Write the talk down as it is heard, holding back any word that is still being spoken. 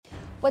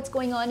What's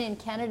going on in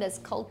Canada's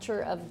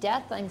culture of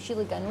death? I'm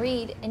SHEILA Gunn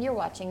Reid, and you're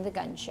watching The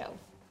Gun Show.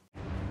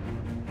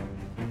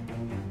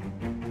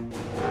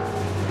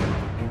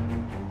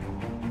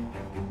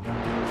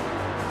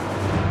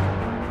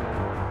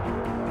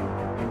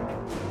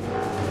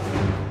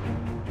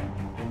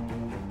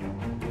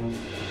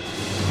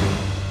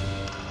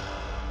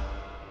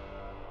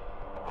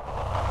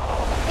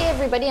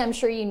 Everybody, I'm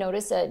sure you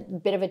notice a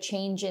bit of a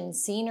change in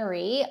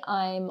scenery.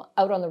 I'm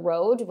out on the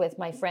road with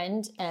my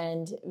friend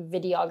and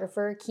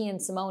videographer, Kian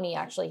Simone.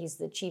 Actually, he's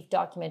the chief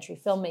documentary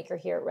filmmaker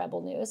here at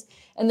Rebel News.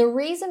 And the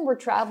reason we're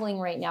traveling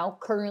right now,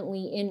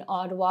 currently in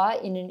Ottawa,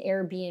 in an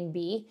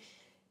Airbnb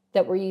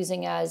that we're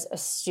using as a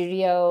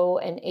studio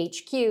and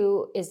HQ,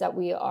 is that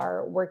we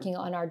are working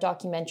on our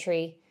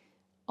documentary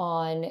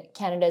on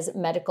Canada's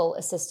medical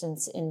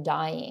assistance in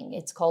dying.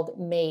 It's called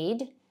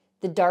MAID,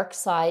 The Dark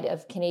Side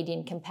of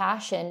Canadian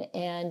Compassion.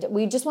 And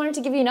we just wanted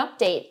to give you an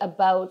update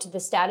about the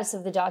status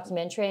of the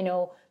documentary. I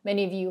know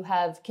many of you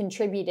have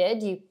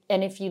contributed,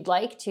 and if you'd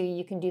like to,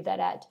 you can do that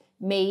at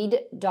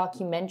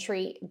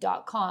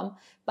maiddocumentary.com.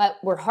 But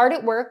we're hard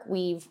at work.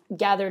 We've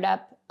gathered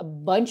up a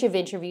bunch of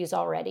interviews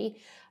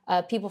already,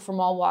 people from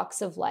all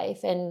walks of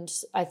life. And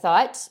I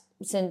thought,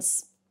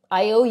 since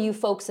I owe you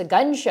folks a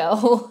gun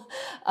show,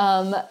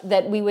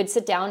 that we would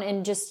sit down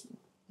and just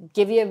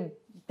give you a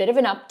bit of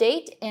an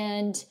update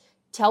and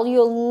tell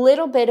you a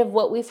little bit of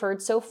what we've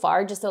heard so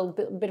far, just a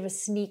bit of a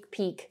sneak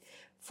peek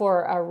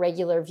for our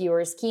regular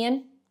viewers.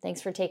 Kian,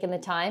 thanks for taking the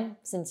time,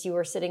 since you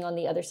were sitting on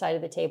the other side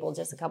of the table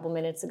just a couple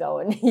minutes ago,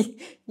 and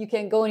you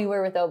can't go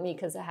anywhere without me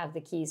because I have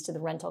the keys to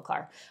the rental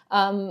car.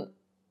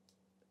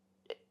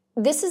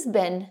 This has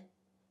been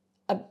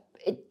a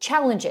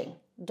challenging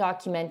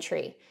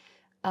documentary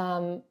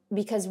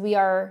because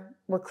we're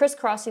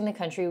crisscrossing the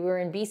country. We were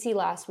in BC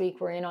last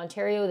week, we're in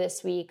Ontario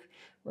this week,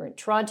 we're in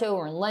Toronto,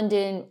 we're in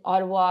London,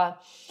 Ottawa.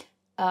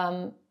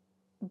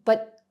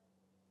 But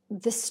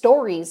the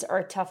stories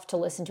are tough to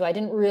listen to. I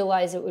didn't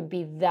realize it would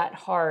be that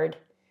hard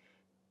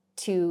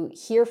to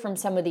hear from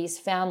some of these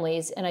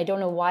families. And I don't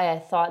know why I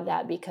thought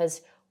that,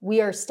 because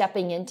we are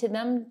stepping into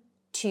them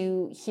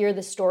to hear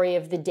the story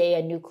of the day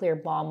a nuclear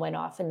bomb went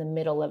off in the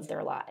middle of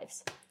their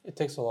lives. It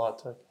takes a lot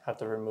to have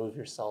to remove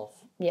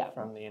yourself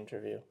from the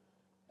interview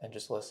and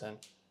just listen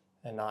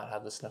and not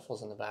have the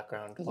sniffles in the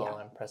background while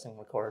I'm pressing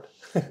record.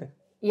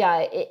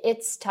 Yeah,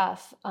 it's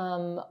tough.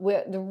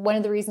 One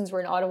of the reasons we're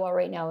in Ottawa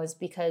right now is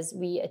because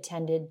we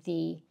attended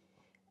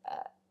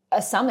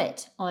a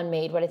summit on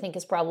MAID, what I think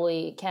is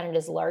probably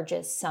Canada's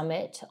largest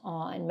summit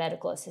on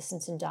medical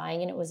assistance in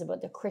dying, and it was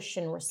about the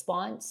Christian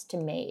response to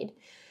MAID.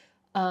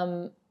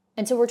 And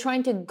so we're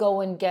trying to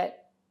go and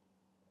get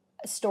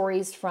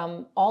stories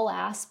from all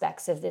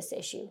aspects of this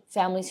issue.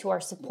 Families who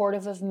are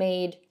supportive of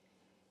MAID,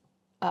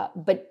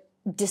 but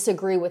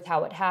disagree with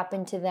how it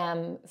happened to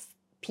them.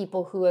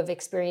 People who have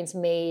experienced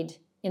MAID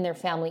in their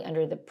family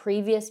under the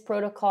previous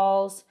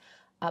protocols.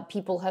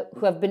 People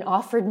who have been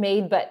offered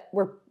MAID but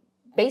were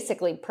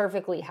basically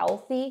perfectly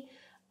healthy.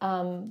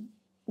 Tell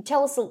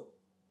us,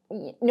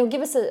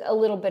 give us a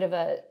little bit of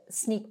a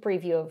sneak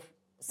preview of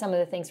some of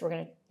the things we're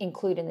going to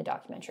include in the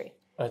documentary.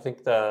 I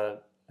think I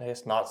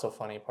guess not so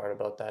funny part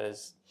about that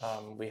is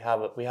we had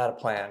a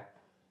plan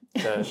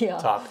to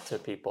talk to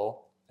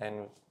people,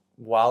 and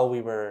while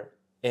we were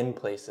in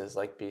places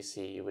like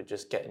BC, you would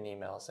just get an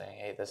email saying,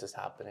 hey, this is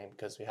happening,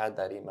 because we had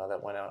that email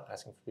that went out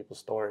asking for people's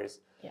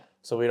stories. Yeah.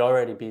 So we'd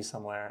already be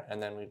somewhere,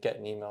 and then we'd get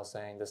an email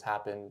saying this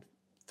happened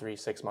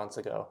 3-6 months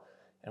ago,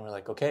 and we're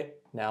like, okay,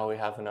 now we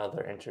have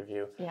another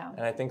interview. Yeah.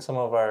 And I think some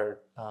of our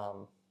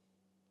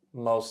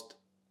most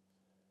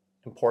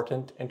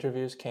important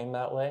interviews came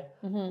that way.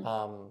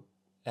 Mm-hmm.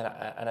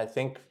 And I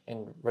think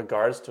in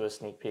regards to a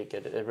sneak peek,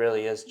 it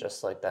really is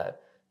just like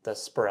that, the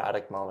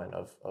sporadic moment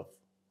of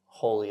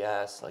holy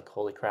ass, like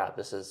holy crap,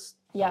 this is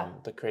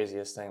the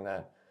craziest thing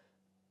that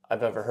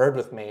I've ever heard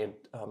with MAID,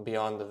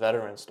 beyond the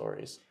veteran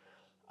stories.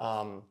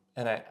 And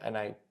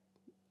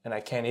I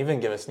can't even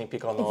give a sneak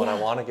peek on the one I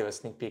want to give a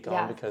sneak peek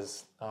on,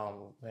 because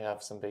we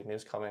have some big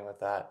news coming with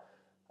that.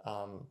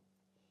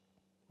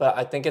 But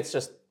I think it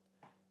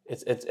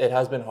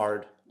has been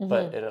hard,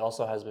 but it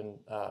also has been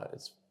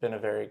it's been a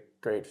very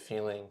great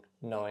feeling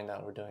knowing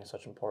that we're doing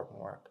such important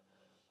work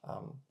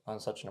on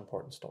such an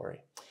important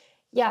story.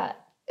 Yeah,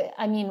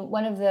 I mean,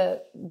 one of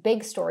the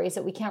big stories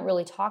that we can't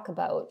really talk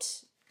about,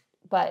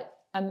 but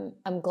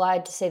I'm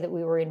glad to say that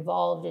we were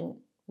involved and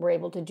were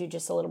able to do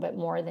just a little bit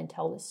more than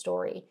tell the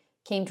story,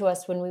 came to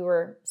us when we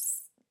were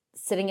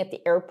sitting at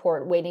the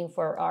airport waiting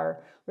for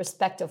our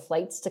respective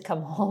flights to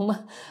come home.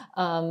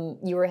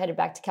 You were headed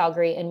back to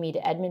Calgary and me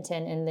to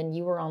Edmonton, and then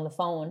you were on the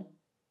phone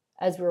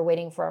as we were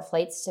waiting for our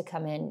flights to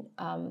come in.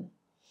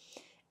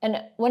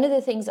 And one of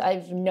the things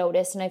I've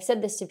noticed, and I've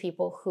said this to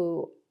people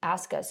who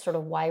ask us sort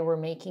of why we're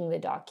making the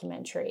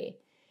documentary,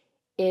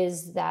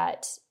 is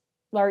that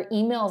our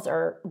emails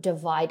are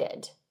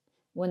divided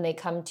when they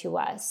come to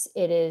us.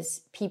 It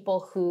is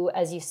people who,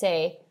 as you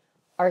say,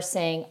 are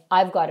saying,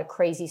 I've got a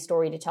crazy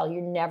story to tell.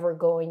 You're never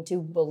going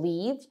to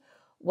believe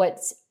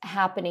what's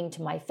happening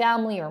to my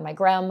family or my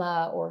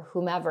grandma or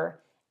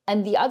whomever.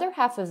 And the other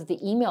half of the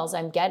emails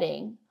I'm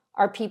getting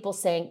are people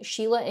saying,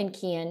 Sheila and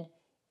Kian,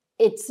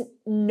 it's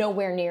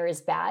nowhere near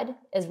as bad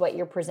as what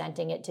you're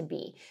presenting it to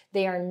be.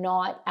 They are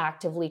not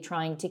actively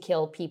trying to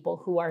kill people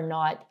who are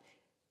not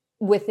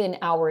within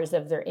hours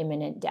of their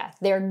imminent death.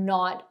 They're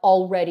not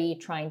already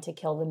trying to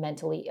kill the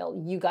mentally ill.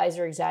 You guys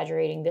are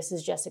exaggerating. This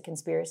is just a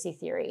conspiracy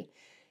theory.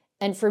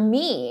 And for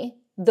me,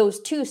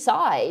 those two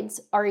sides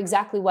are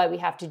exactly why we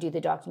have to do the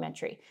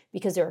documentary,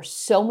 because there are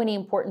so many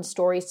important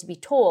stories to be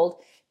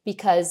told,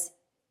 because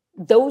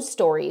those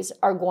stories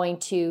are going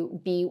to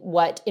be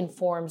what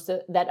informs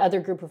that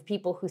other group of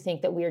people who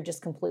think that we are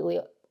just completely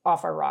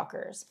off our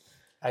rockers.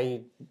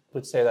 I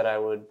would say that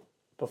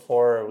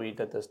before we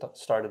did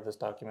started this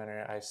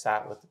documentary, I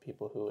sat with the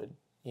people who would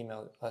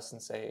email us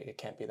and say, it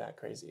can't be that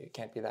crazy, it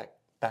can't be that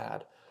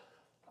bad.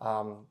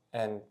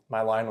 And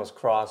my line was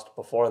crossed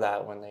before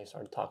that when they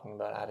started talking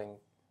about adding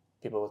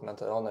people with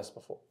mental illness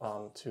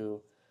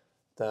to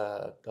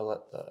the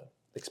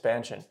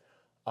expansion.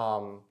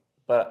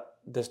 But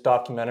this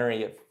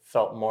documentary, it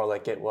felt more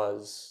like it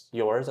was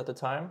yours at the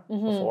time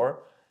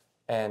before,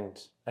 and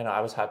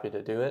I was happy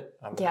to do it.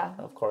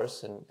 Of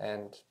course,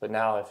 but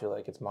now I feel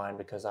like it's mine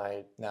because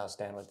I now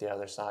stand with the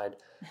other side,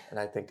 and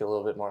I think a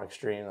little bit more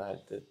extreme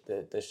that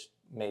this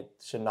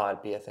should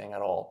not be a thing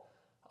at all.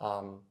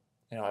 I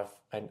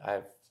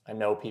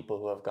know people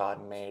who have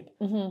gotten MAID,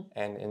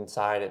 and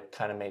inside it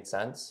kind of made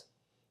sense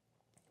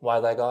why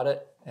they got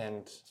it,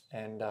 and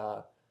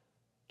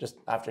just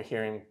after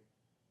hearing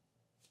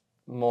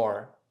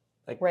more,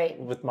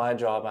 with my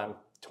job, I'm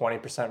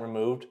 20%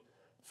 removed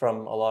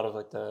from a lot of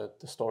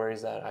the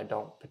stories that I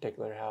don't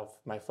particularly have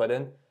my foot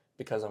in,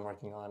 because I'm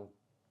working on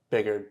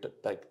bigger,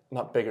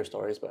 not bigger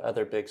stories, but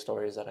other big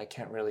stories that I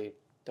can't really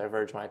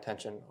diverge my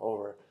attention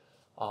over.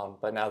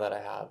 But now that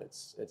I have,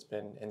 it's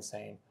been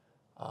insane.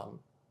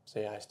 So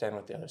yeah, I stand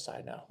with the other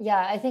side now.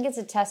 Yeah, I think it's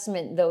a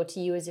testament, though, to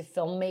you as a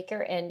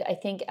filmmaker. And I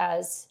think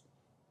I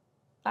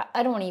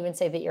don't want to even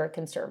say that you're a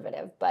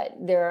conservative, but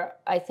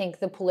I think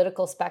the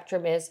political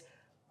spectrum is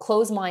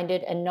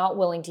closed-minded and not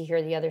willing to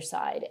hear the other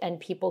side, and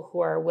people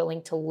who are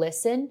willing to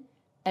listen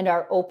and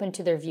are open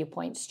to their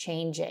viewpoints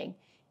changing.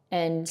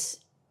 And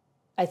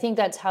I think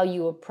that's how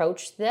you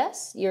approach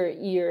this.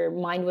 Your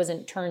mind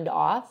wasn't turned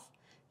off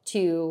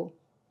to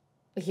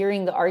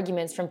hearing the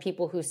arguments from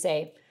people who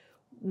say,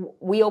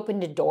 we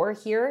opened a door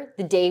here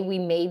the day we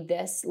made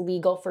this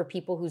legal for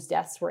people whose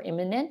deaths were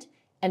imminent,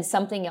 and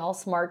something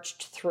else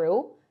marched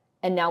through,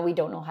 and now we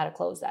don't know how to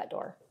close that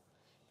door.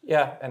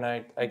 Yeah, and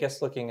I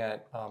guess looking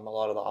at a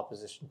lot of the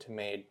opposition to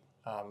MAID,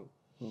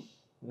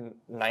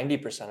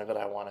 90% of it,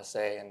 I want to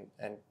say,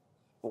 and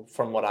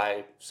from what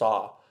I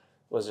saw,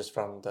 was just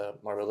from the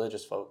more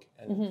religious folk.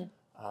 And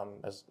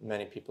as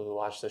many people who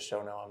watch this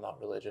show know, I'm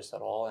not religious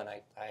at all, and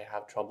I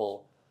have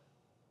trouble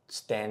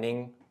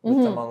standing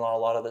with them on a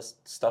lot of this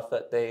stuff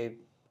that they...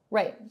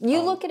 Right.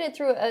 You look at it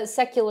through a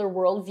secular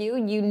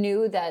worldview. You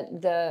knew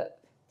that the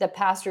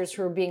pastors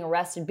who were being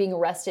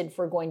arrested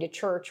for going to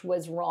church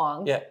was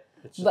wrong. Yeah.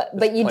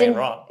 But you didn't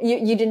wrong.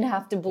 You didn't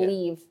have to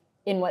believe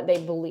in what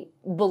they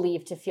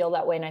believe to feel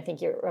that way, and I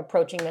think you're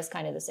approaching this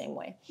kind of the same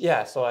way.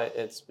 Yeah, so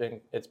it's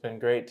been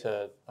great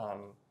to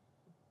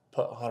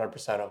put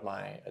 100% of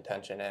my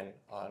attention in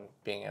on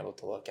being able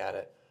to look at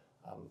it,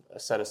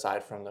 set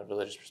aside from the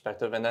religious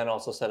perspective, and then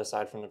also set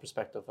aside from the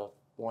perspective of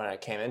when I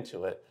came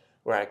into it,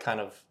 where I kind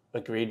of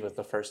agreed with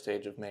the first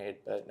stage of MAID,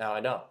 but now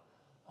I don't.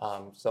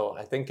 So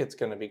I think it's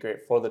going to be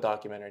great for the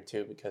documentary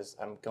too, because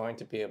I'm going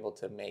to be able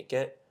to make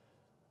it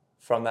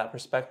from that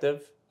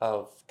perspective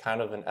of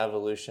kind of an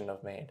evolution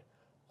of MAID,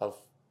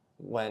 of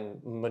when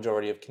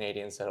majority of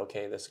Canadians said,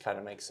 okay, this kind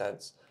of makes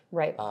sense.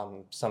 Right.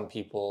 Some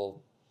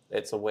people,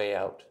 it's a way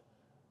out.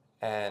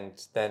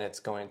 And then it's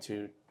going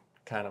to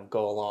kind of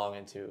go along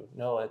into,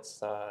 no,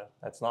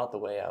 that's not the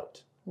way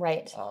out.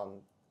 Right.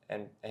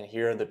 And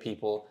here are the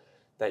people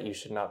that you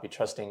should not be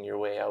trusting your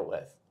way out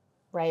with.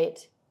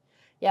 Right.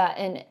 Yeah.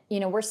 And,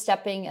 we're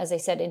stepping, as I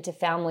said, into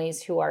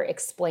families who are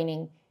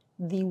explaining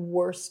the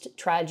worst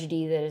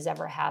tragedy that has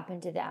ever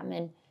happened to them.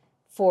 And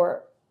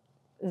for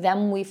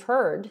them, we've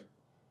heard,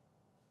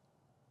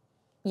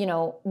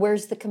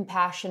 where's the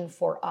compassion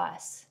for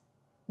us?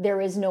 There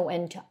is no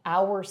end to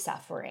our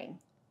suffering,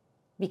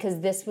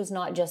 because this was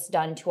not just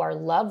done to our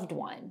loved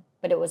one,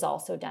 but it was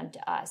also done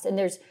to us. And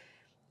there's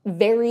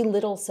very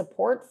little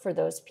support for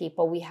those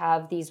people. We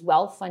have these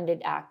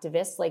well-funded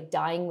activists like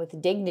Dying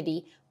with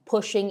Dignity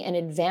pushing and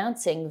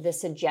advancing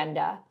this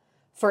agenda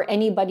for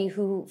anybody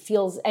who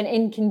feels an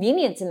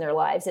inconvenience in their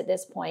lives at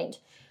this point.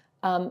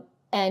 And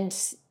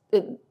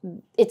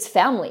it's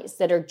families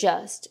that are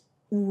just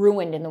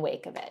ruined in the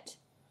wake of it.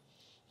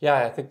 Yeah,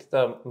 I think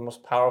the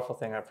most powerful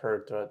thing I've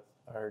heard throughout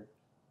our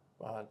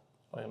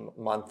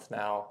month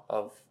now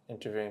of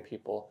interviewing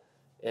people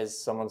is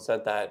someone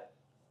said that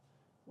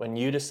when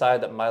you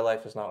decide that my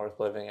life is not worth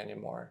living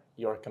anymore,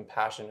 your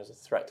compassion is a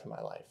threat to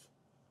my life.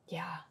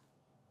 Yeah.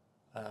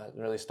 It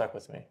really stuck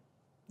with me.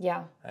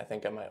 Yeah. I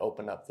think I might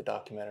open up the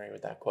documentary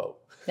with that quote.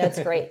 That's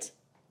great.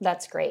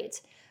 That's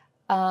great.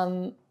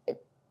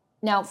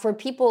 Now, for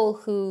people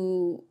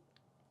who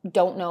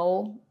don't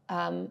know,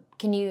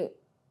 can you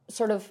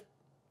sort of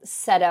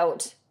set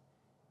out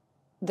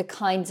the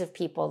kinds of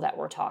people that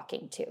we're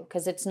talking to?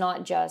 Because it's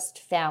not just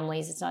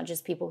families, it's not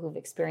just people who've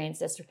experienced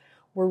this.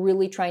 We're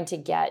really trying to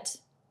get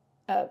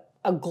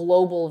a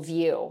global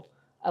view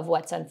of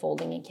what's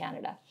unfolding in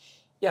Canada.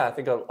 Yeah, I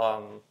think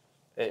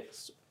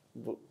it's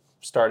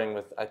starting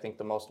with, I think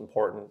the most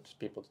important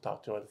people to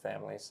talk to are the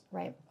families.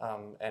 Right.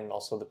 And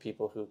also the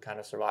people who kind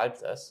of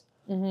survived this.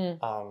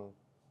 Mm-hmm.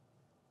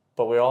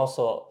 But we're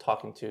also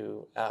talking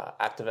to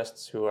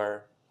activists who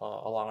are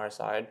along our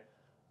side,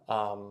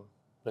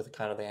 with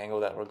kind of the angle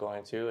that we're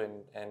going to,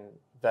 and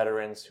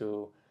veterans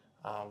who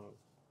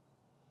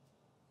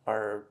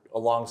are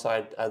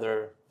alongside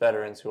other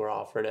veterans who are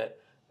offered it,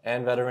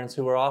 and veterans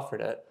who were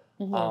offered it.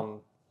 Mm-hmm.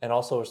 And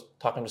also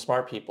talking to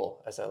smart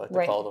people, as I like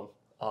to call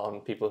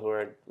them, people who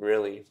are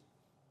really,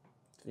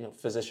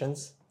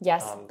 physicians.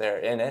 Yes. They're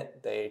in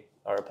it. They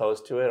are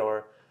opposed to it,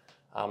 or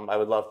I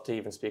would love to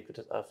even speak with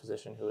a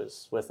physician who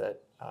is with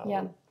it.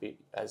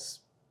 As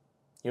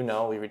you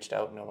know, we reached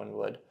out, no one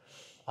would.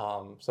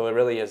 So it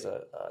really is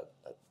a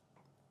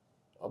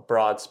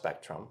broad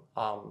spectrum.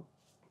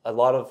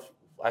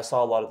 I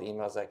saw a lot of the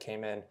emails that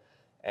came in,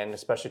 and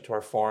especially to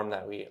our forum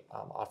that we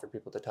offered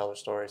people to tell their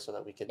story so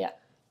that we could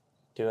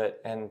do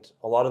it. And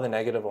a lot of the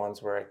negative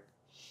ones were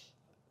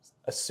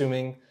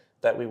assuming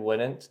that we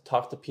wouldn't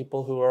talk to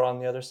people who are on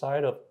the other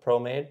side of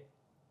pro-MAID.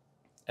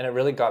 And it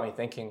really got me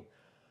thinking,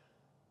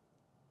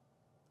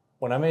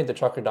 when I made the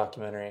trucker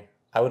documentary,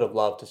 I would have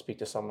loved to speak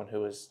to someone who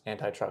was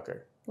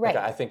anti-trucker. Right.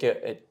 Like, I think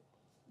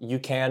you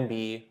can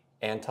be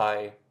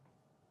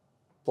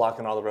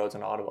anti-blocking all the roads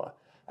in Ottawa.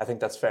 I think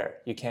that's fair.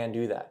 You can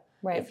do that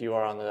if you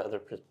are on the other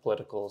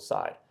political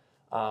side.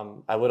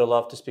 I would have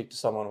loved to speak to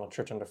someone with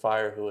Church Under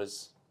Fire who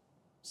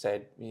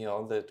said,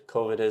 that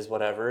COVID is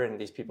whatever, and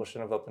these people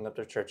shouldn't have opened up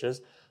their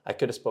churches. I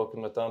could have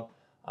spoken with them.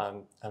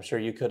 I'm sure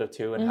you could have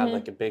too, and had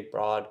like a big,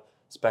 broad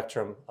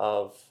spectrum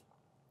of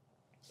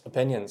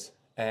opinions.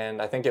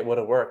 And I think it would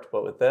have worked.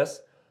 But with this,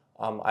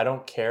 I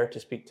don't care to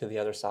speak to the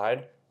other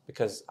side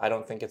because I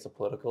don't think it's a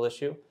political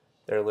issue.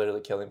 They're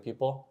literally killing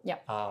people. Yeah.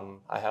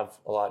 I have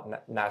a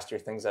lot nastier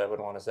things that I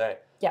would want to say.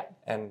 Yeah.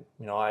 And,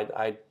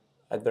 I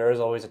there is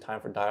always a time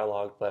for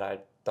dialogue, but I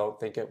don't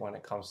think when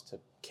it comes to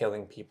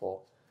killing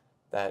people,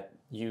 that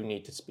you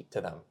need to speak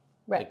to them.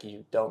 Right. Like,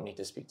 you don't need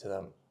to speak to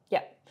them.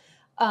 Yeah.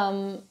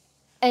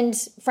 And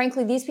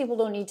frankly, these people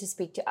don't need to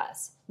speak to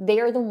us. They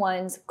are the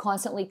ones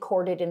constantly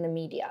courted in the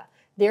media.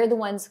 They're the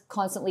ones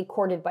constantly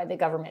courted by the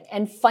government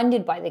and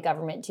funded by the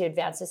government to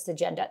advance this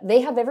agenda.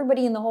 They have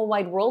everybody in the whole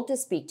wide world to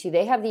speak to.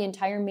 They have the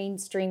entire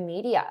mainstream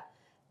media.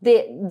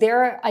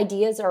 Their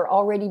ideas are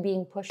already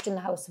being pushed in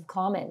the House of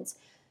Commons.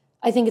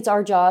 I think it's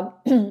our job,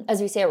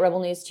 as we say at Rebel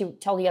News, to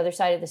tell the other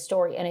side of the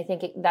story. And I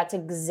think that's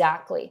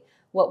exactly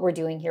what we're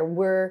doing here.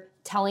 We're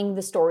telling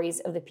the stories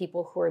of the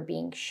people who are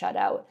being shut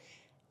out.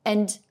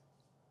 And,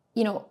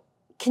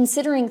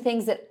 considering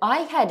things that I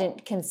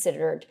hadn't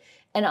considered.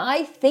 And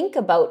I think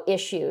about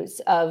issues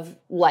of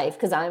life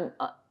because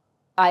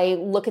I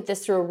look at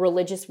this through a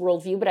religious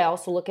worldview, but I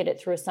also look at it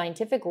through a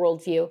scientific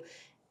worldview.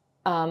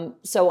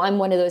 So I'm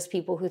one of those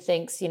people who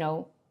thinks,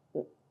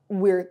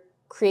 we're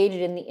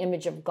created in the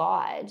image of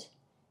God,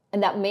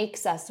 and that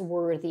makes us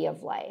worthy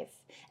of life.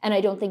 And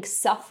I don't think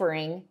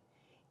suffering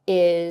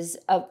is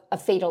a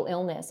fatal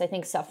illness. I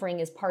think suffering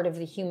is part of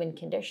the human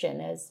condition,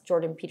 as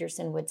Jordan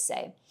Peterson would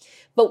say.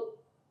 But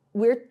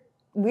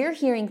we're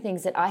hearing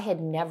things that I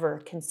had never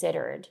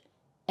considered.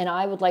 And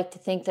I would like to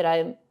think that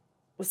I'm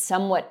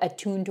somewhat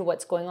attuned to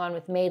what's going on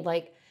with MAID,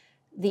 like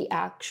the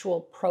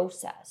actual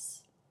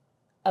process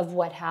of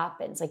what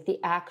happens, like the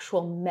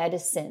actual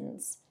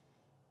medicines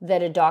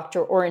that a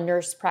doctor or a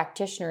nurse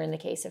practitioner, in the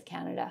case of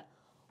Canada,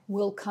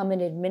 will come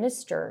and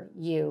administer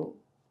you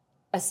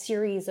a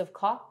series of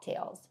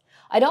cocktails.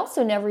 I'd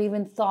also never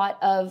even thought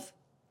of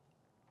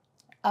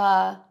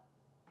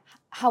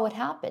how it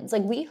happens.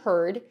 Like, we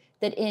heard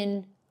that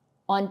in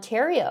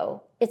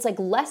Ontario, it's like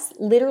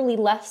literally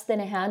less than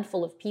a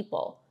handful of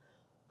people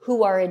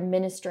who are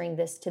administering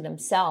this to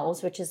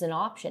themselves, which is an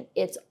option.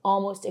 It's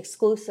almost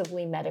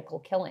exclusively medical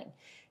killing.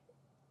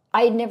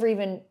 I had never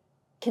even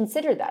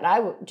considered that.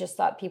 I just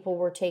thought people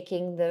were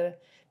taking the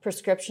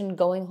prescription,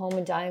 going home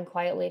and dying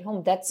quietly at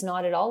home. That's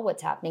not at all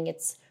what's happening.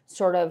 It's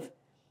sort of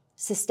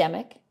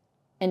systemic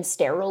and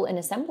sterile and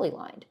assembly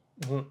lined.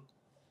 Mm-hmm.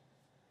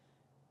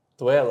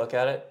 The way I look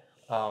at it,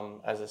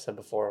 as I said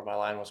before, my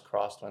line was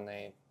crossed when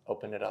they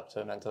opened it up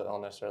to mental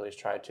illness, or at least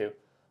tried to.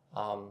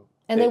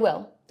 And they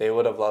will. They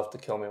would have loved to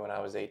kill me when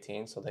I was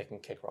 18 so they can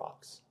kick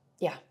rocks.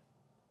 Yeah.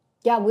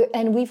 Yeah,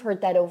 and we've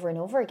heard that over and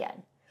over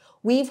again.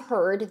 We've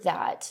heard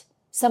that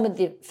some of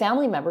the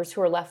family members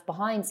who are left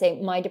behind say,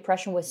 my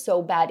depression was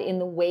so bad in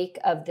the wake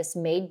of this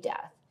MAID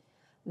death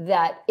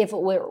that if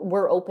it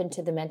were open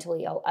to the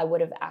mentally ill, I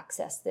would have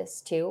accessed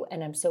this too.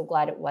 And I'm so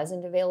glad it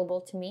wasn't available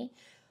to me.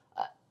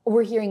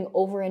 We're hearing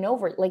over and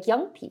over, like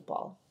young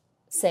people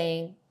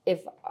saying,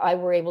 if I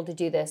were able to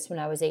do this when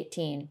I was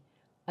 18,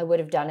 I would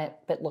have done it,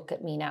 but look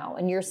at me now.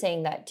 And you're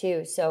saying that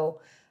too. So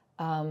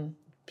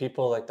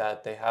people like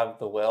that, they have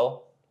the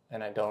will,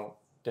 and I don't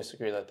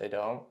disagree that they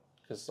don't,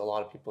 because a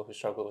lot of people who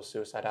struggle with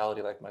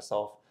suicidality, like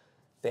myself,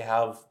 they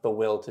have the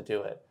will to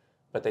do it,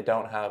 but they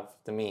don't have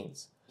the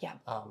means. Yeah.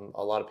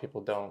 A lot of people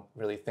don't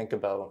really think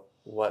about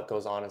what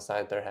goes on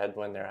inside their head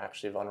when they're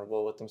actually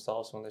vulnerable with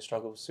themselves, when they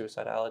struggle with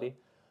suicidality.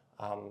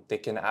 They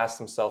can ask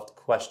themselves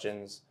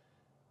questions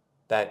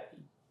that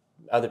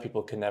other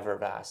people could never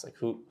have asked. Like,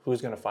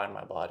 who's going to find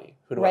my body?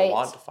 Who do I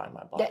want to find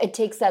my body? It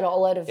takes that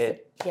all out of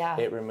it.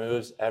 It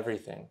removes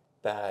everything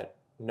that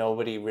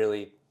nobody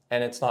really,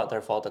 and it's not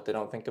their fault that they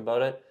don't think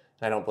about it.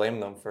 And I don't blame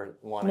them for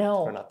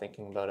for not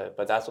thinking about it,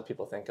 but that's what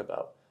people think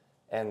about.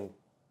 And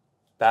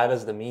that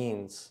is the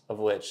means of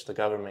which the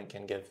government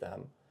can give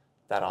them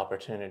that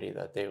opportunity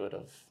that they would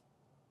have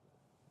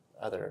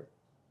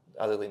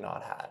otherly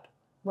not had.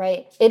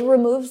 Right. It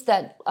removes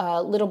that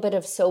little bit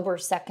of sober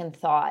second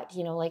thought,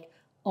 like,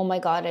 oh my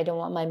God, I don't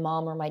want my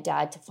mom or my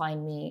dad to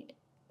find me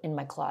in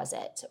my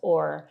closet.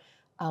 Or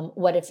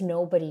what if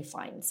nobody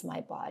finds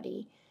my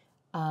body?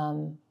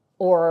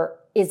 Or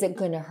is it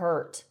going to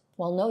hurt?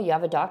 Well, no, you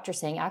have a doctor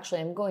saying,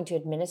 actually, I'm going to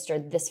administer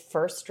this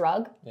first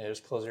drug. Yeah,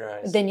 just close your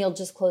eyes. Then you'll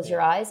just close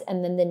your eyes.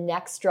 And then the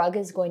next drug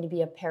is going to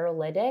be a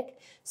paralytic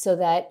so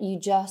that you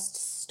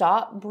just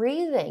stop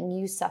breathing.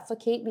 You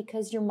suffocate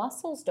because your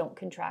muscles don't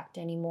contract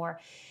anymore.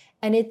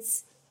 And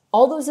it's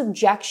all those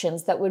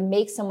objections that would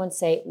make someone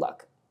say,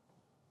 look,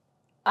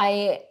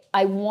 I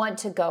want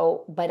to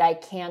go, but I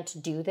can't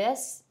do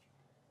this,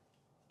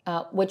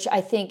 which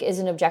I think is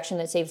an objection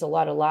that saves a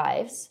lot of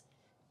lives.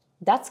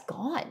 That's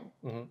gone.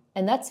 Mm-hmm.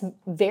 And that's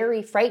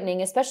very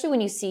frightening, especially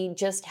when you see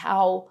just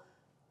how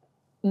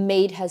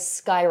MAID has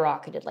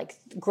skyrocketed, like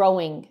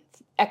growing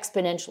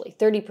exponentially,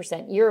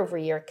 30% year over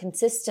year,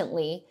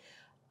 consistently,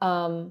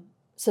 so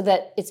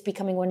that it's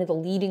becoming one of the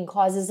leading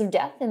causes of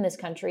death in this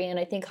country. And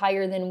I think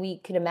higher than we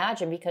could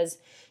imagine, because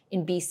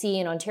in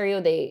BC and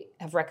Ontario, they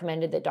have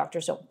recommended that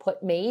doctors don't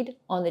put MAID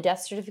on the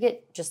death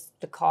certificate, just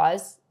the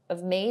cause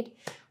of MAID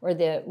or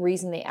the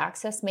reason they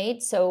access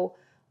MAID. So,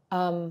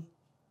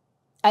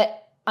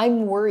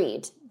 I'm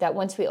worried that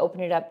once we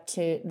open it up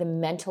to the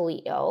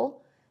mentally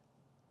ill,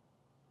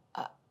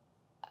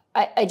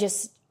 I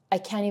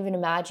can't even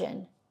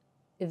imagine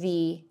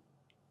the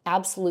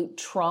absolute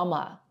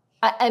trauma.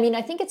 I mean,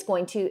 I think it's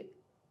going to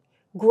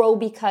grow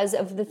because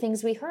of the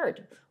things we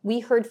heard. We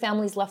heard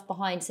families left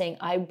behind saying,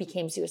 I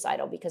became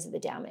suicidal because of the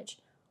damage.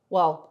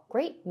 Well,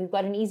 great. We've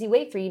got an easy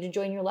way for you to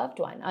join your loved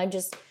one.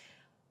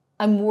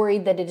 I'm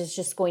worried that it is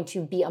just going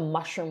to be a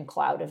mushroom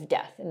cloud of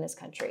death in this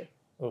country.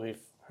 Well, we've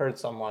heard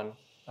someone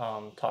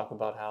talk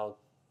about how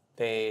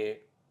they,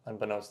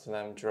 unbeknownst to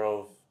them,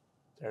 drove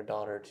their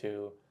daughter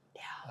to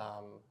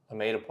a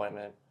MAID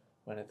appointment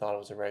when they thought it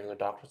was a regular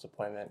doctor's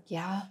appointment.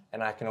 Yeah.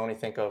 And I can only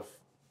think of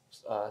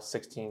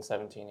 16,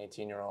 17,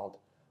 18-year-old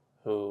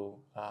who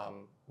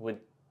would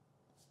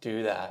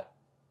do that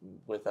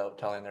without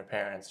telling their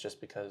parents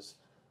just because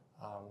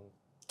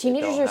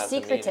teenagers are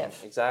secretive.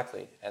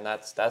 Exactly. And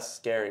that's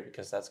scary,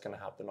 because that's going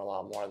to happen a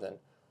lot more than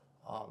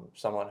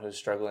someone who's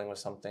struggling with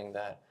something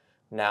that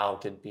now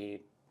could be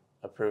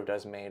approved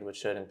as MAID, which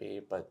shouldn't be,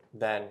 but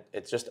then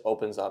it just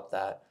opens up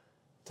that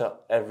to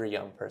every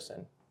young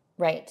person.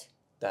 Right.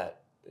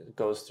 That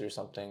goes through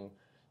something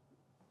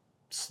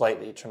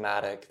slightly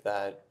traumatic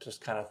that just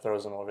kind of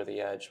throws them over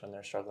the edge when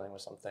they're struggling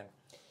with something.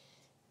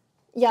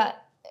 Yeah.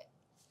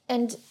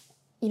 And,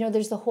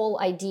 there's the whole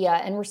idea,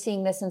 and we're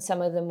seeing this in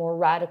some of the more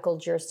radical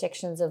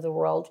jurisdictions of the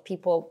world.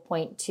 People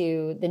point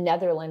to the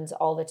Netherlands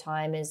all the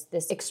time as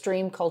this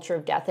extreme culture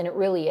of death, and it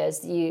really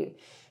is.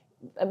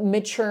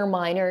 Mature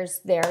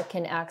minors there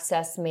can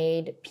access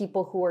MAID.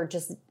 People who are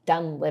just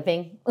done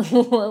living,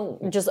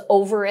 just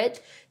over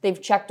it,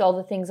 they've checked all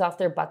the things off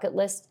their bucket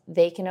list,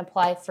 they can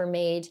apply for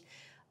MAID.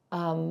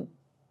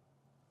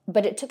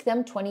 But it took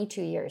them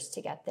 22 years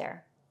to get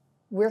there.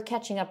 We're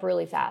catching up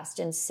really fast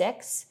in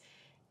 6,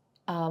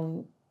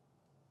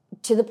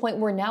 to the point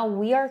where now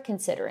we are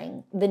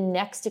considering the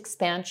next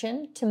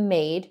expansion to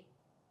MAID.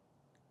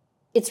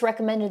 It's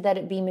recommended that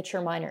it be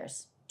mature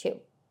minors too.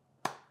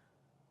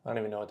 I don't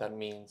even know what that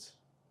means.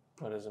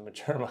 What is a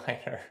mature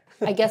minor?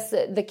 I guess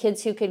the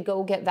kids who could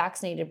go get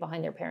vaccinated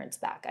behind their parents'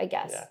 back, I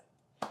guess.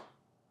 Yeah.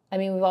 I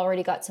mean, we've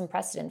already got some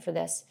precedent for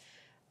this.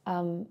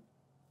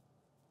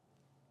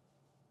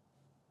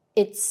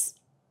 It's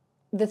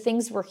the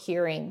things we're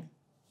hearing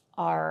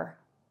are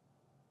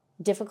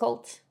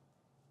difficult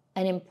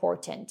and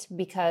important,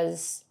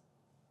 because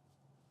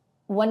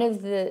one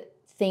of the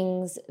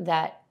things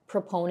that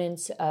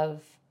proponents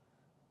of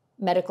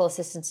medical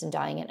assistance in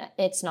dying, and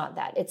it's not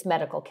that, it's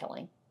medical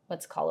killing,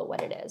 let's call it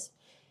what it is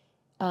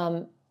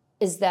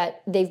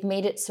that they've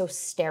made it so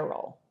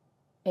sterile.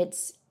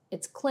 It's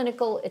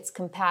clinical, it's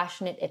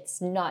compassionate,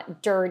 it's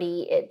not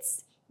dirty,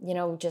 it's,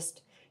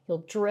 just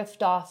you'll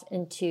drift off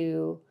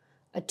into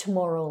a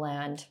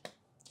Tomorrowland.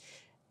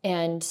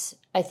 And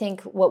I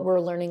think what we're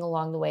learning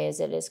along the way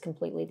is it is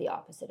completely the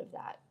opposite of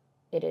that.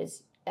 It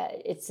is,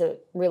 it's a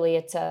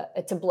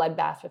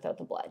bloodbath without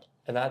the blood.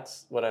 And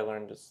that's what I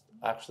learned is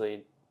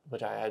actually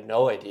which I had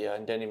no idea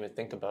and didn't even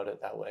think about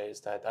it that way, is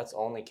that that's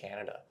only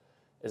Canada.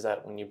 Is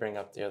that when you bring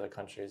up the other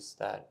countries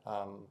that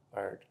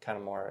are kind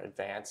of more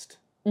advanced,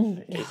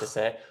 I hate to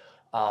say,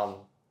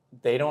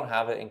 they don't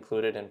have it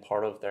included in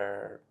part of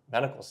their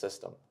medical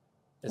system.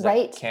 Is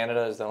that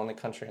Canada is the only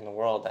country in the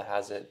world that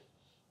has it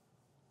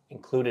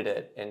included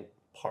it in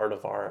part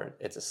of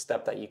it's a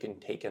step that you can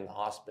take in the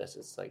hospice.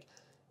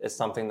 It's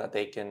something that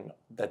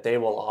they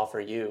will offer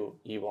you.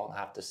 You won't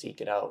have to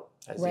seek it out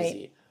as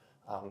easy.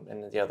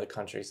 In the other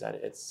countries that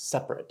it's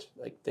separate.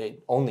 Like they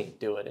only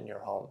do it in your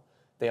home.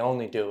 They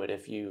only do it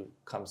if you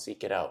come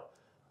seek it out,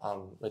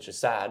 which is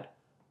sad,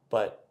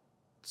 but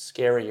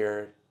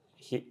scarier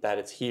that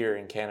it's here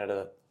in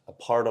Canada, a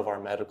part of our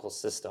medical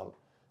system.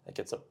 Like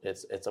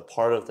it's a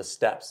part of the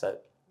steps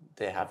that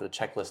they have the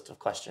checklist of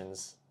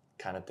questions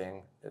kind of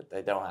thing.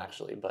 They don't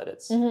actually, but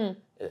it's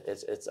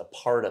a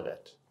part of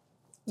it.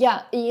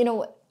 Yeah,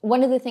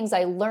 one of the things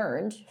I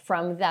learned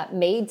from that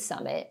MAID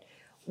summit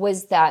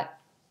was that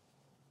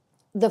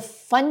the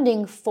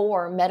funding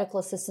for medical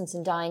assistance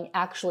in dying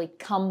actually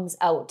comes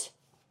out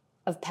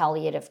of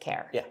palliative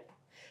care. Yeah.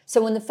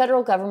 So when the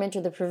federal government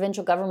or the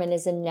provincial government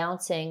is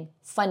announcing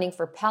funding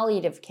for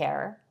palliative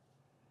care,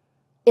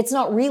 it's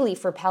not really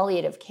for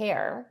palliative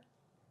care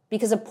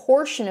because a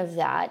portion of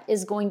that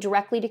is going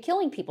directly to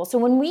killing people. So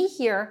when we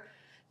hear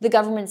the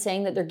government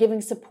saying that they're giving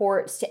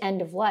supports to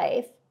end of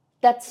life,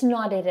 that's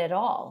not it at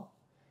all.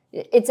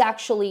 It's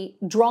actually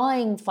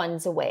drawing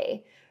funds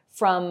away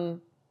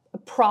from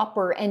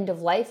proper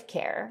end-of-life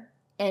care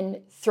and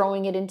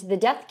throwing it into the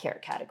death care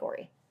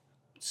category.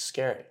 It's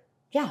scary.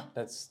 Yeah.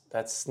 That's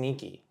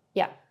sneaky.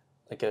 Yeah.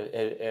 Like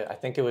I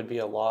think it would be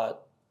a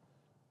lot.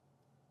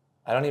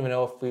 I don't even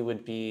know if we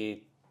would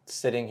be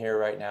sitting here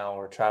right now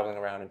or traveling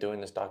around and doing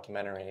this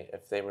documentary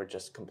if they were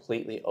just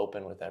completely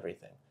open with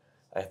everything.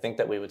 I think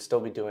that we would still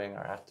be doing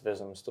our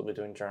activism, still be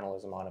doing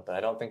journalism on it, but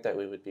I don't think that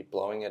we would be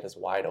blowing it as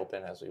wide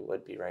open as we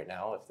would be right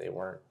now if they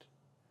weren't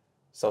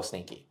so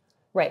sneaky.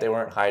 Right. If they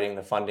weren't hiding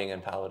the funding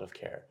in palliative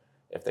care.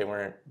 If they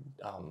weren't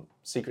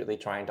secretly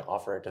trying to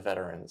offer it to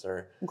veterans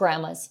or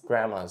grandmas.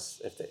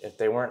 If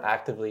they weren't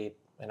actively,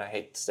 and I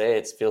hate to say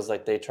it feels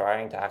like they're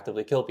trying to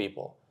actively kill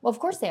people. Well, of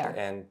course they are.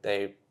 And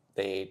they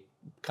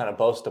kind of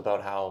boast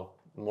about how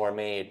more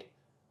MAID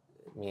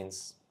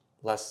means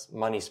less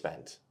money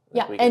spent.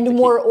 Like and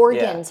more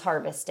organs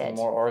harvested.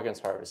 More organs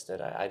harvested.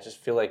 I just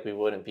feel like we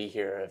wouldn't be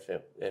here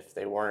if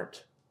they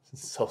weren't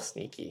so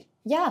sneaky.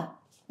 Yeah.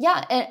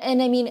 Yeah,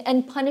 and I mean,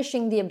 and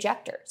punishing the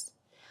objectors.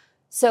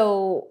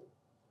 So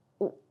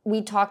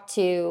we talked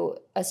to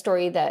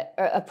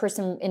a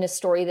person in a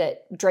story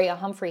that Drea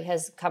Humphrey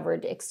has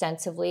covered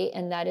extensively,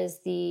 and that is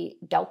the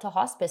Delta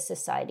Hospice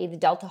Society. The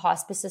Delta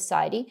Hospice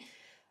Society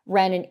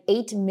ran an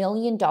 $8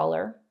 million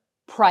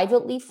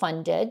privately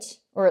funded,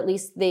 or at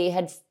least they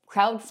had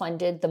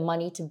crowdfunded the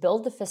money to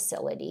build the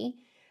facility,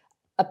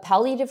 a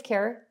palliative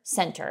care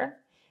center,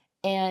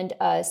 and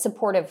a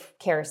supportive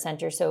care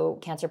center. So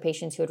cancer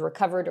patients who had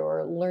recovered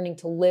or learning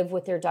to live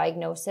with their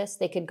diagnosis,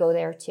 they could go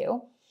there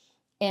too.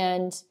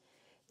 And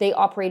they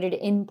operated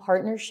in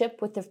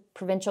partnership with the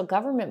provincial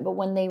government. But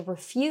when they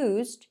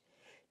refused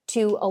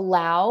to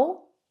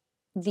allow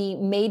the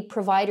MAID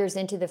providers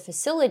into the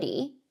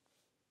facility,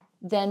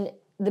 then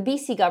the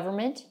BC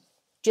government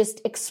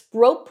just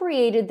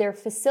expropriated their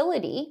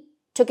facility,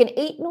 took an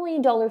 $8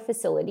 million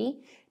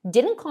facility,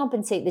 didn't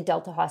compensate the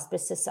Delta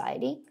Hospice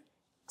Society,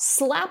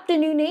 slapped a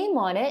new name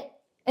on it,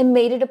 and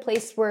made it a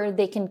place where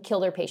they can kill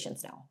their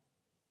patients now.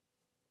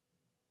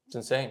 It's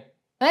insane.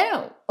 I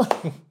know.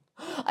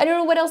 I don't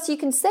know what else you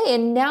can say.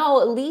 And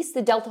now at least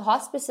the Delta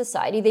Hospice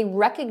Society, they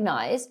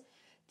recognize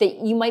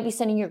that you might be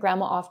sending your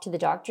grandma off to the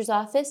doctor's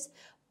office,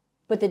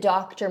 but the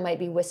doctor might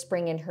be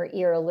whispering in her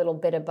ear a little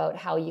bit about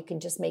how you can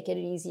just make it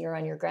easier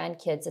on your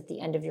grandkids at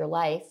the end of your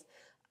life.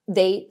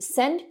 They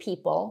send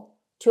people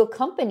to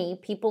accompany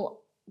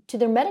people to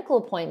their medical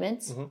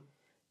appointments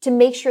to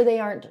make sure they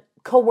aren't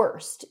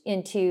coerced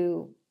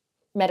into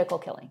medical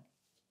killing.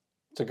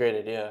 It's a great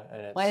idea.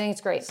 And I think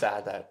it's great.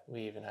 Sad that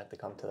we even had to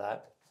come to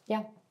that.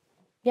 Yeah.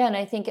 Yeah, and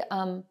I think,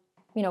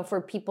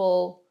 for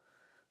people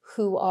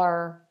who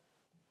are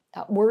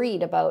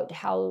worried about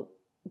how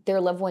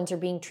their loved ones are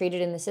being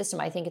treated in the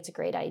system, I think it's a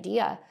great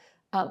idea.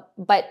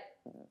 But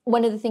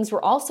one of the things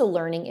we're also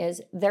learning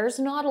is there's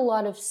not a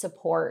lot of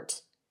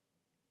support,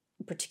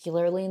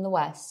 particularly in the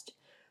West,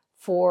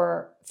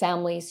 for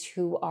families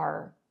who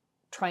are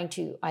trying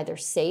to either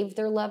save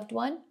their loved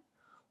one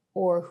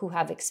or who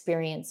have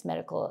experienced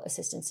medical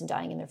assistance in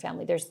dying in their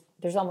family.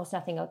 There's almost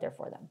nothing out there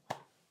for them.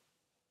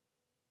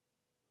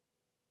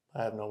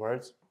 I have no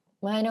words.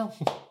 I know.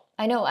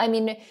 I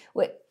mean,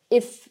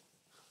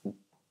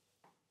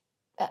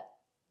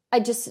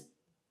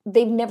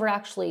 they've never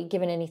actually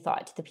given any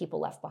thought to the people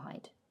left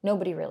behind.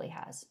 Nobody really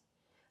has.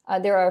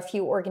 There are a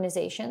few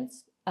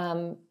organizations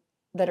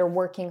that are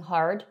working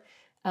hard,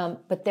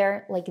 but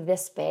they're like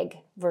this big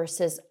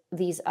versus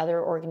these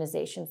other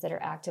organizations that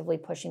are actively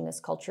pushing this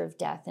culture of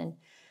death. And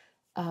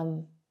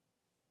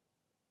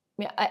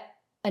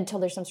until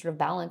there's some sort of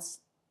balance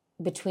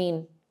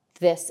between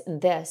this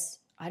and this,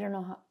 I don't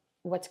know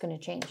what's going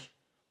to change?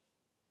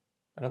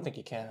 I don't think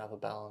you can have a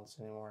balance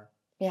anymore.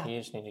 Yeah. You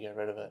just need to get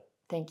rid of it.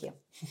 Thank you.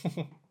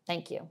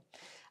 Thank you.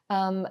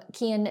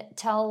 Kian,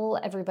 tell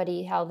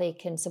everybody how they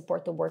can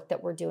support the work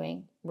that we're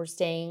doing. We're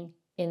staying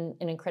in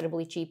an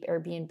incredibly cheap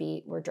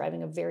Airbnb. We're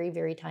driving a very,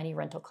 very tiny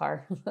rental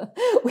car.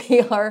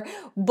 We are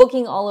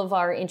booking all of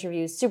our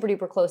interviews super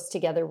duper close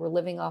together. We're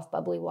living off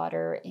bubbly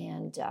water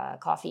and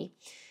coffee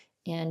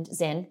and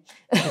Zen.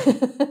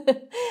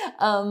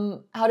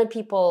 How do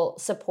people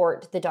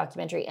support the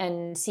documentary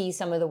and see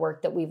some of the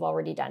work that we've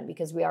already done?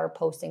 Because we are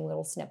posting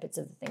little snippets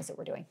of the things that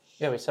we're doing.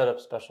 Yeah, we set up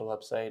a special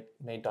website,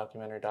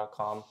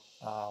 maiddocumentary.com.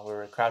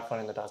 We're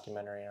crowdfunding the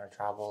documentary in our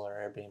travel or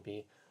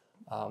Airbnb.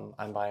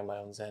 I'm buying my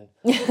own Zen.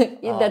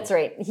 That's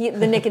right.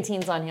 The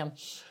nicotine's on him.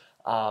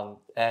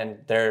 And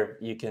there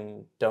you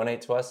can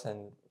donate to us,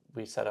 and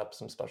we set up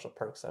some special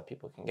perks that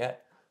people can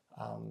get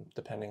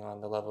depending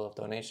on the level of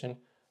donation.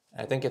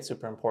 And I think it's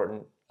super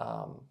important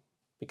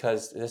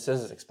because this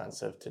is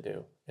expensive to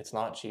do. It's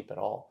not cheap at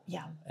all.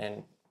 Yeah.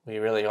 And we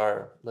really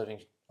are living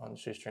on a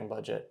shoestring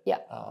budget. Yeah.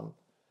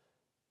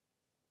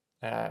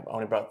 And I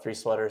only brought 3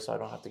 sweaters, so I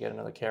don't have to get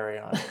another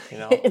carry-on, you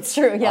know? It's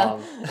true, yeah.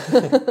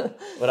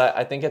 But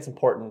I think it's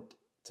important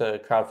to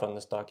crowdfund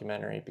this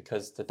documentary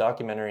because the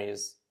documentary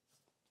is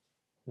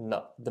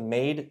the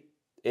MAID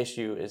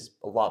issue is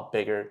a lot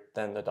bigger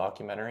than the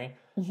documentary,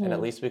 and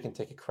at least we can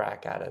take a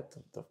crack at it.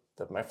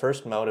 My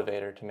first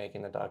motivator to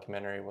making the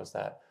documentary was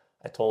that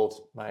I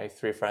told my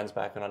 3 friends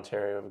back in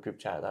Ontario of a group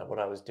chat that what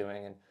I was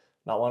doing, and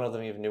not one of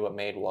them even knew what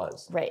MAID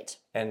was. Right.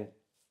 And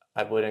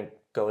I wouldn't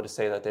go to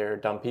say that they're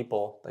dumb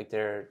people. Like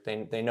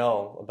they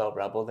know about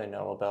Rebel, they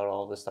know about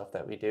all the stuff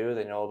that we do,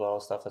 they know about all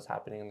the stuff that's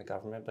happening in the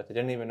government, but they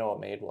didn't even know what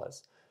MAID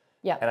was.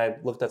 Yeah. And I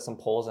looked at some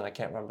polls, and I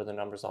can't remember the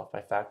numbers off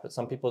by fact, but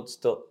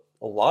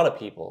a lot of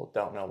people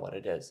don't know what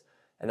it is.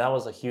 And that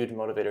was a huge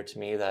motivator to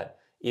me, that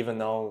even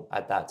though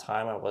at that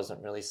time I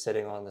wasn't really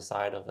sitting on the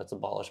side of let's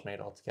abolish MAID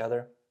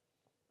altogether,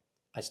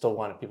 I still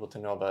wanted people to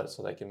know about it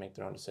so they can make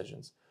their own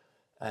decisions.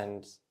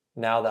 And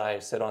now that I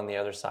sit on the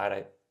other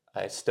side,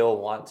 I still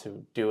want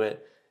to do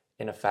it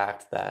in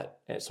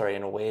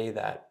a way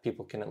that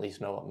people can at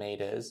least know what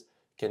MAID is,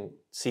 can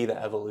see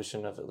the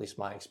evolution of at least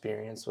my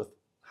experience with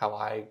how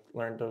I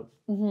learned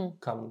to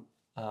come,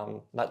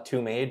 not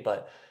to MAID,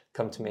 but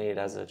come to MAID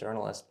as a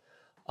journalist.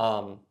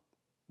 But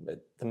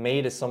the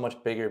MAID is so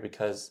much bigger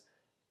because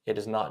it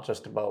is not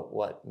just about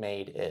what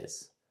MAID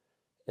is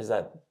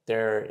that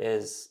there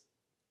is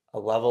a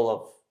level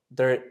of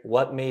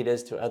what MAID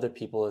is to other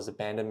people is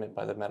abandonment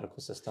by the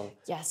medical system.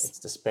 Yes. It's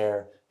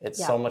despair.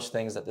 It's so much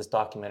things that this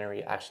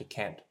documentary actually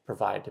can't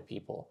provide to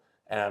people.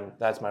 And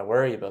that's my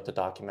worry about the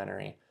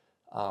documentary.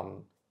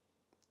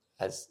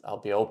 As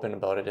I'll be open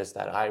about it, is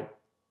that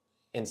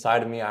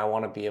inside of me, I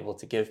want to be able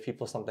to give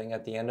people something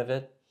at the end of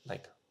it,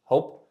 like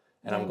hope,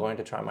 and I'm going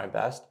to try my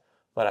best.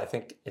 But I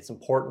think it's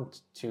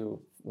important to,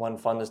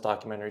 fund this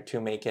documentary, to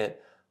make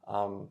it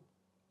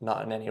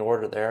not in any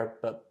order there,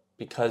 but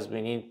because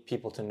we need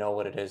people to know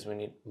what it is. We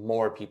need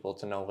more people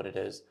to know what it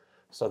is,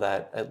 so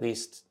that at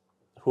least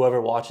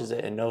whoever watches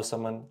it and knows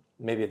someone,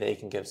 maybe they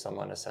can give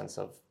someone a sense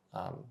of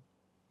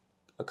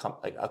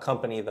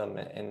accompany them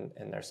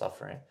in their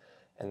suffering,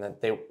 and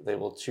that they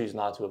will choose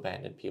not to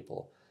abandon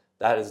people.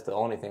 That is the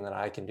only thing that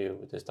I can do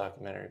with this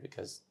documentary,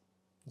 because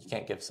you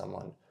can't give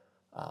someone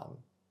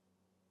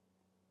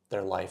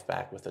their life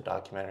back with a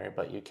documentary,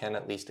 but you can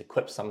at least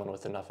equip someone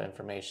with enough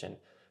information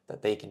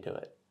that they can do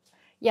it.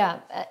 Yeah,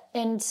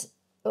 and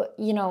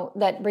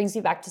that brings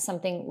me back to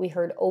something we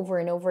heard over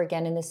and over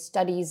again, and the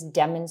studies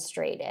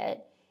demonstrate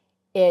it.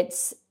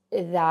 It's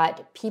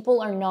that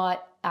people are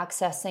not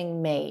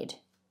accessing MAID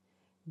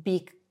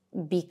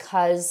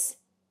because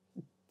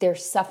their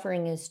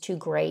suffering is too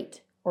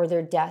great or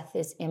their death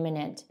is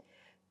imminent.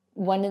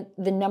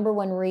 The number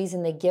one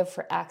reason they give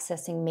for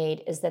accessing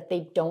MAID is that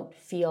they don't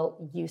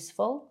feel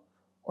useful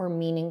or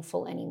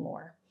meaningful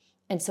anymore.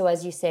 And so,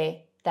 as you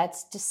say,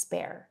 that's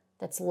despair.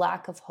 That's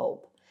lack of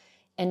hope.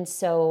 And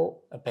so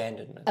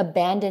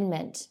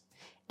abandonment.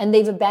 And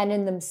they've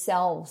abandoned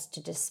themselves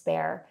to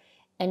despair.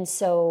 And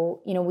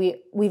so,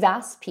 we've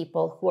asked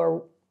people who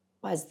are,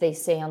 as they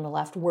say on the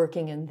left,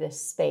 working in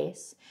this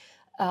space,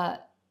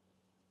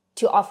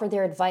 to offer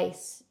their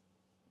advice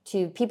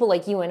to people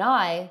like you and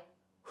I,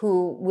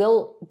 who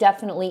will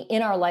definitely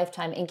in our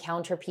lifetime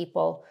encounter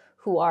people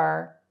who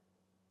are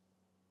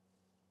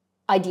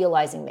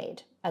idealizing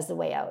MAID as the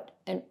way out.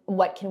 And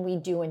what can we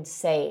do and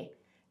say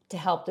to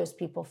help those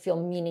people feel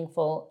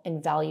meaningful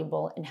and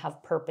valuable and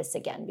have purpose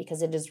again?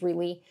 Because it is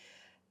really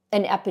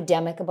an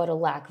epidemic about a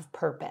lack of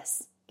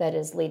purpose that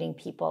is leading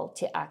people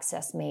to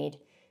access MAID.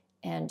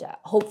 And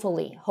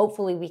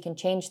hopefully we can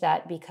change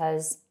that,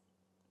 because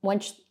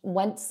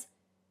once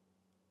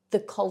the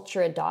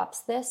culture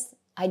adopts this,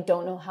 I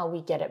don't know how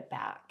we get it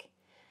back.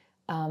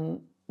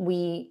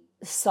 We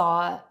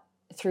saw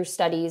through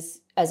studies,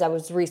 as I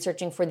was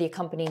researching for the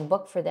accompanying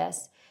book for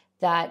this,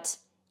 that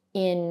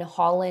in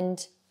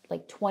Holland,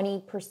 like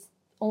 20%,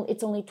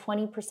 it's only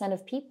 20%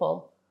 of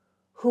people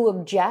who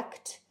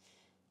object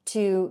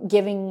to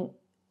giving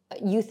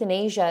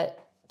euthanasia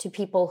to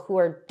people who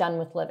are done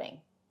with living.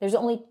 There's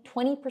only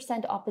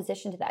 20%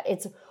 opposition to that.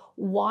 It's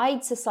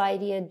wide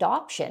society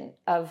adoption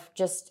of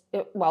just,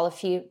 well,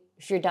 if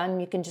you're done,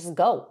 you can just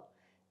go.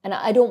 And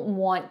I don't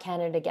want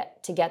Canada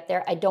to get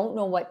there. I don't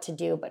know what to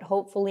do, but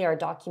hopefully our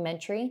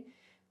documentary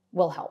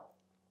will help.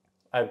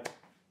 A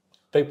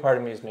big part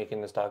of me is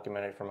making this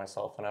documentary for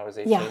myself when I was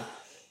 18. Yeah.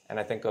 And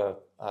I think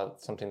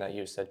something that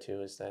you said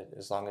too is that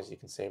as long as you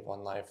can save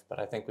one life, but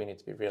I think we need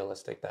to be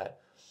realistic that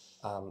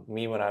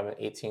me, when I'm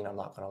 18, I'm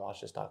not going to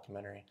watch this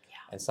documentary. Yeah.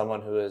 And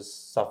someone who is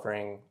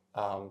suffering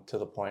to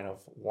the point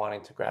of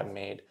wanting to grab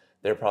MAID,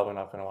 they're probably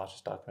not going to watch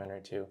this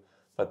documentary too.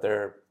 But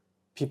there are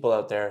people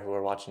out there who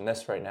are watching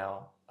this right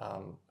now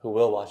who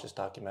will watch this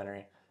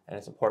documentary. And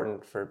it's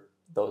important for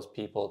those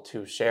people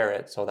to share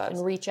it so that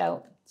and reach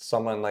out.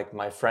 Someone like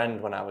my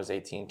friend when I was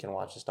 18 can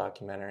watch this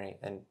documentary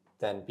and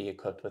then be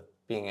equipped with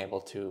being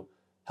able to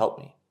help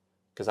me.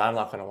 Because I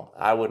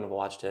wouldn't have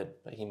watched it,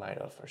 but he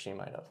might have or she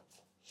might have.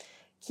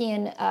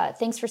 Cian,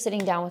 thanks for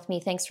sitting down with me.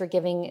 Thanks for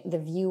giving the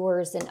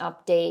viewers an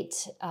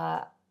update.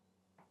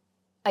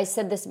 I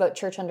said this about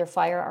Church Under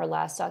Fire, our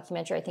last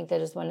documentary. I think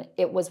that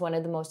it was one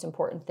of the most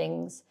important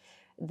things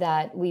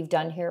that we've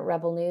done here at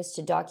Rebel News,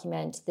 to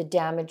document the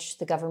damage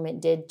the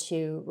government did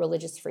to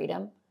religious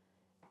freedom.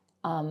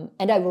 And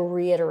I will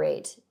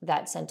reiterate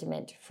that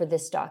sentiment for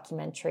this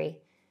documentary.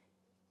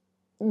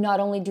 Not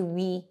only do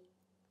we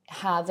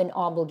have an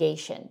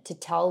obligation to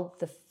tell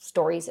the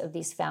stories of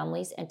these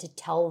families and to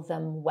tell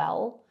them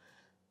well,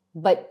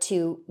 but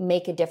to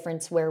make a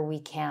difference where we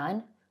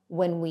can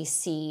when we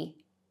see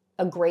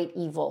a great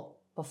evil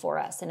before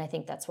us. And I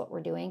think that's what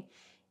we're doing.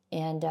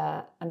 And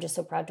I'm just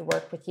so proud to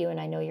work with you, and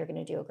I know you're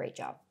going to do a great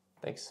job.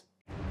 Thanks.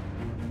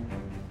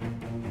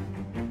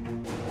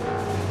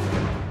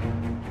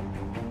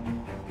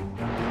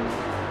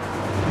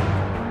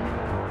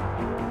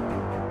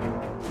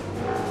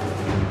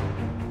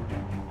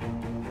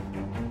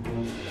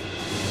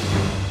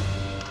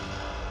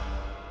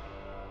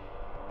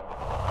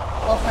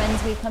 Well,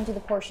 friends, we've come to the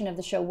portion of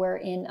the show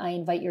wherein I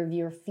invite your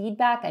viewer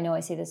feedback. I know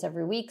I say this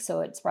every week, so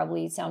it's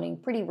probably sounding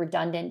pretty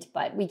redundant,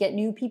 but we get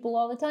new people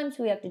all the time,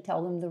 so we have to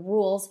tell them the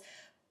rules.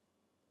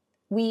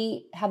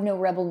 We have no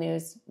Rebel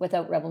News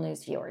without Rebel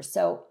News viewers,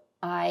 so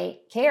I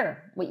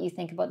care what you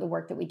think about the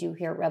work that we do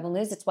here at Rebel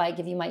News. That's why I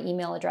give you my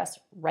email address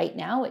right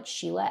now. It's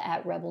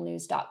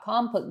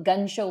sheila@rebelnews.com. Put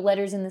gun show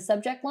letters in the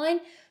subject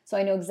line so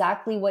I know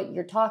exactly what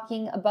you're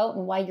talking about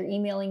and why you're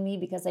emailing me,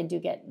 because I do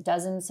get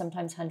dozens,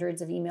 sometimes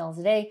hundreds of emails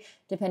a day,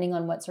 depending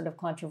on what sort of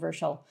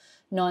controversial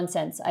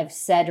nonsense I've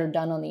said or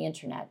done on the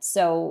internet.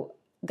 So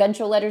gun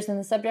show letters in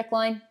the subject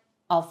line,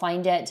 I'll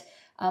find it.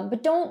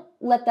 But don't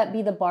let that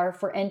be the bar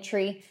for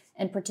entry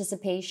and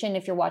participation.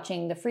 If you're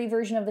watching the free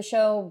version of the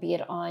show, be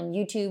it on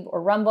YouTube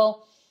or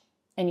Rumble,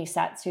 and you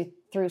sat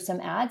through some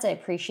ads, I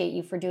appreciate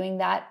you for doing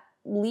that.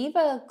 Leave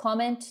a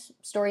comment,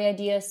 story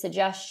idea,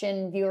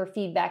 suggestion, viewer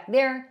feedback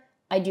there.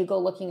 I do go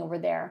looking over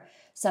there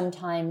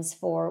sometimes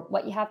for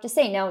what you have to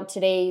say. Now,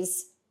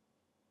 today's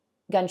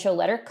gun show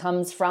letter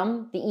comes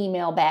from the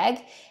email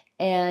bag,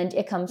 and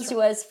it comes to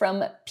us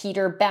from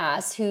Peter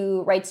Bass,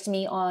 who writes to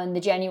me on the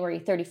January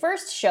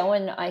 31st show.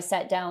 And I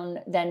sat down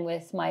then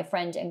with my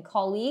friend and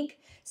colleague,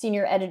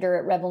 senior editor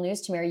at Rebel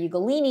News, Tamara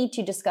Ugolini,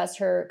 to discuss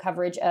her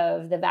coverage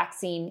of the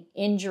vaccine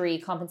injury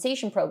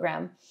compensation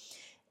program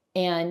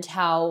and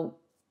how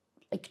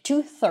like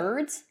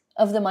 2/3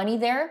 of the money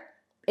there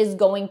is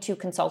going to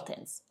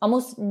consultants.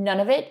 Almost none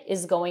of it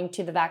is going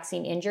to the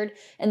vaccine injured.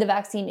 And the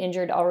vaccine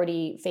injured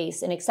already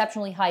face an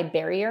exceptionally high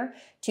barrier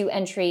to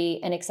entry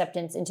and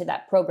acceptance into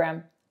that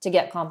program to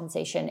get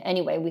compensation.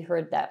 Anyway, we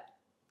heard that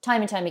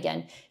time and time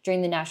again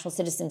during the National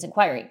Citizens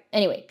Inquiry.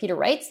 Anyway, Peter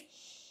writes,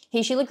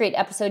 "Hey Sheila, great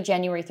episode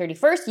January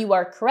 31st. You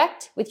are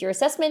correct with your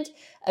assessment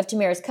of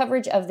Tamara's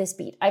coverage of this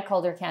beat. I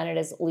called her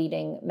Canada's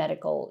leading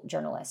medical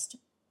journalist."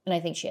 And I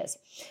think she is.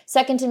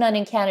 Second to none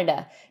in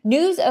Canada.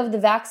 News of the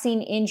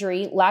vaccine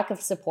injury lack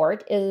of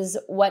support is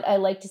what I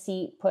like to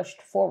see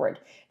pushed forward.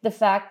 The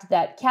fact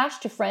that cash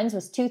to friends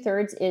was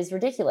 2/3 is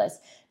ridiculous.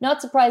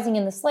 Not surprising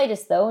in the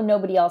slightest, though.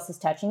 Nobody else is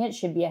touching it.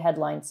 Should be a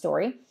headline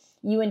story.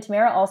 You and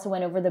Tamara also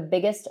went over the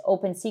biggest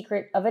open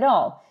secret of it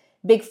all.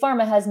 Big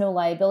Pharma has no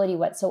liability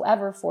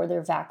whatsoever for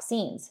their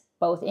vaccines.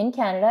 Both in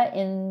Canada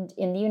and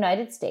in the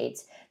United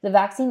States, the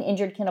vaccine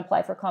injured can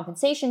apply for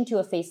compensation to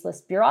a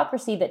faceless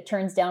bureaucracy that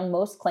turns down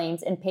most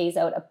claims and pays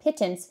out a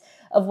pittance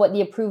of what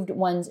the approved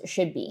ones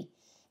should be.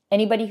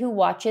 Anybody who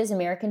watches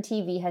American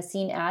TV has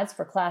seen ads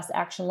for class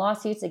action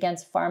lawsuits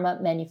against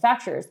pharma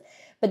manufacturers,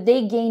 but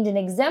they gained an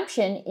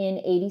exemption in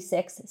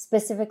 '86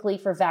 specifically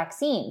for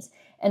vaccines,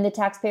 and the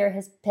taxpayer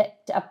has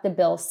picked up the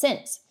bill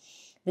since.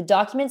 The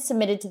documents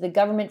submitted to the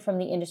government from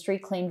the industry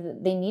claimed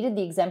that they needed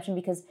the exemption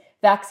because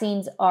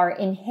vaccines are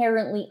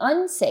inherently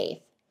unsafe,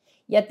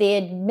 yet they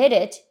admit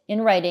it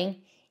in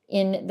writing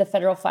in the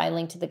federal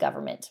filing to the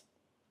government.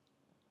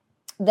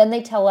 Then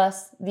they tell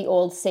us the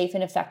old safe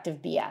and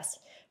effective BS.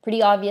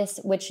 Pretty obvious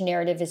which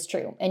narrative is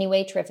true.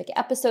 Anyway, terrific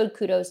episode.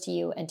 Kudos to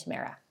you and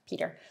Tamara.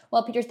 Peter.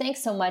 Well, Peter,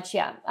 thanks so much.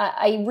 Yeah,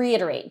 I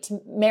reiterate,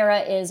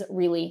 Tamara is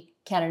really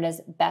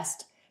Canada's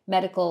best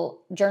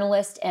medical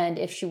journalist, and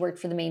if she worked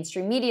for the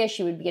mainstream media,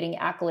 she would be getting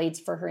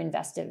accolades for her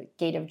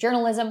investigative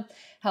journalism.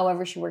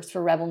 However, she works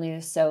for Rebel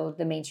News, so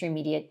the mainstream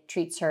media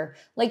treats her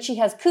like she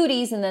has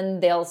cooties, and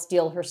then they'll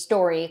steal her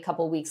story a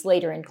couple weeks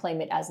later and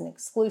claim it as an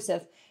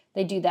exclusive.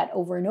 They do that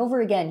over and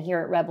over again here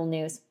at Rebel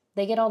News.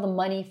 They get all the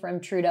money from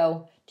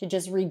Trudeau to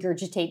just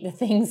regurgitate the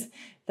things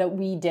that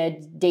we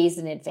did days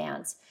in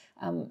advance.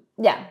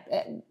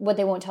 What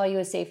they won't tell you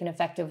is safe and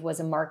effective was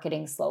a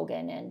marketing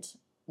slogan and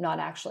not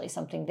actually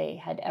something they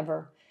had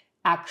ever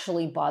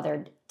actually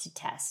bothered to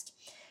test.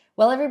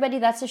 Well, everybody,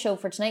 that's the show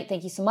for tonight.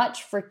 Thank you so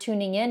much for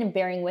tuning in and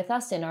bearing with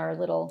us in our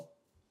little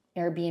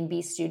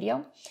Airbnb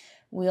studio.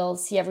 We'll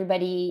see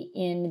everybody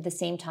in the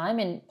same time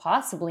and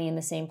possibly in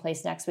the same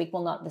place next week.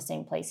 Well, not the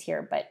same place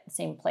here, but the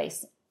same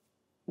place,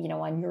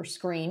 on your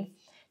screen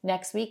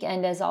next week.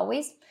 And as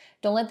always,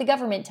 don't let the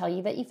government tell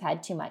you that you've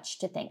had too much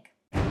to think.